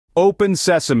Open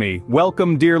sesame,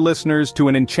 welcome dear listeners to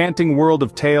an enchanting world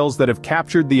of tales that have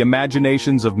captured the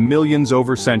imaginations of millions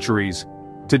over centuries.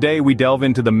 Today we delve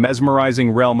into the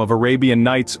mesmerizing realm of Arabian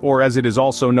Nights, or as it is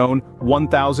also known,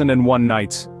 1001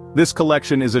 Nights. This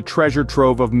collection is a treasure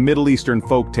trove of Middle Eastern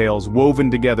folktales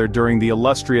woven together during the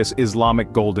illustrious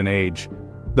Islamic Golden Age.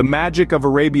 The magic of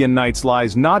Arabian Nights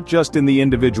lies not just in the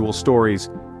individual stories,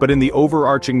 but in the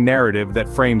overarching narrative that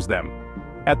frames them.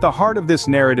 At the heart of this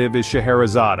narrative is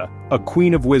Scheherazade, a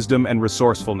queen of wisdom and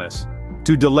resourcefulness.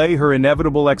 To delay her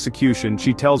inevitable execution,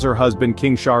 she tells her husband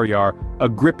King Shahryar a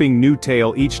gripping new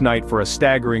tale each night for a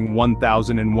staggering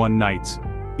 1001 nights.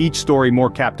 Each story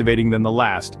more captivating than the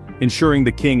last, ensuring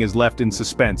the king is left in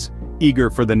suspense,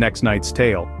 eager for the next night's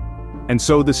tale. And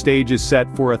so the stage is set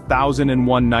for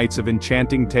 1001 nights of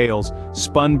enchanting tales,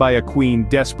 spun by a queen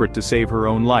desperate to save her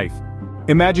own life.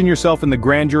 Imagine yourself in the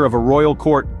grandeur of a royal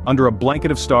court, under a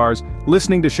blanket of stars,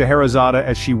 listening to Scheherazade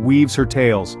as she weaves her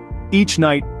tales. Each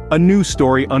night, a new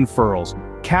story unfurls,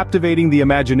 captivating the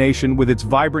imagination with its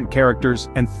vibrant characters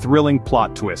and thrilling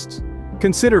plot twists.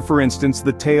 Consider for instance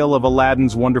the tale of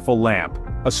Aladdin's wonderful lamp,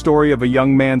 a story of a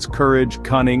young man's courage,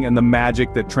 cunning, and the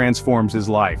magic that transforms his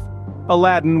life.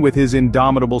 Aladdin, with his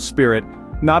indomitable spirit,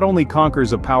 not only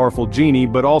conquers a powerful genie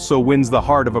but also wins the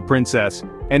heart of a princess,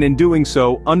 and in doing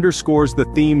so underscores the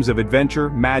themes of adventure,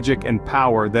 magic, and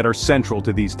power that are central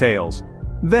to these tales.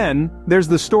 Then, there's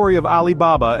the story of Ali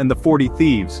Baba and the 40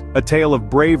 Thieves, a tale of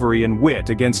bravery and wit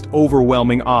against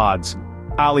overwhelming odds.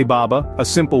 Ali Baba, a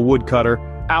simple woodcutter,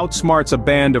 outsmarts a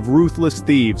band of ruthless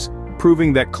thieves,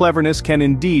 proving that cleverness can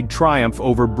indeed triumph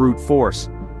over brute force.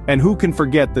 And who can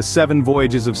forget the 7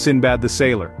 voyages of Sinbad the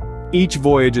Sailor? Each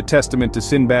voyage a testament to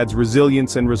Sinbad's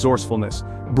resilience and resourcefulness,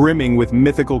 brimming with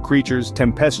mythical creatures,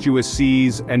 tempestuous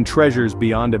seas, and treasures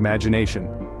beyond imagination.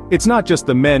 It's not just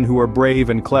the men who are brave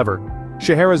and clever.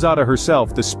 Scheherazade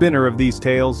herself, the spinner of these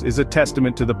tales, is a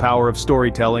testament to the power of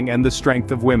storytelling and the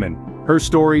strength of women. Her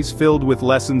stories, filled with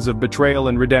lessons of betrayal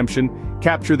and redemption,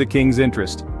 capture the king's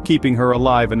interest, keeping her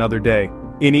alive another day.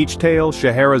 In each tale,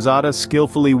 Scheherazade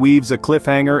skillfully weaves a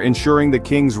cliffhanger, ensuring the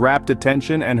king's rapt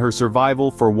attention and her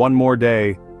survival for one more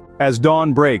day. As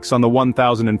dawn breaks on the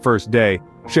 1001st day,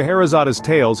 Scheherazade's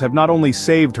tales have not only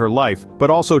saved her life, but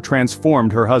also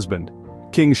transformed her husband.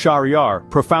 King Shahryar,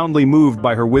 profoundly moved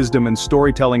by her wisdom and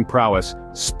storytelling prowess,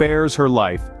 spares her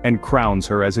life and crowns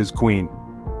her as his queen.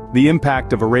 The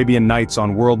impact of Arabian Nights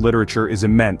on world literature is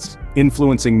immense,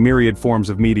 influencing myriad forms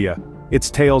of media. Its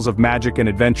tales of magic and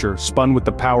adventure, spun with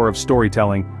the power of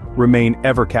storytelling, remain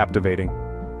ever captivating.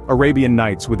 Arabian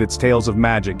Nights, with its tales of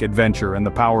magic, adventure, and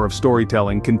the power of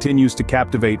storytelling, continues to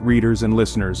captivate readers and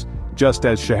listeners, just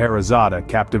as Scheherazade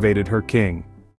captivated her king.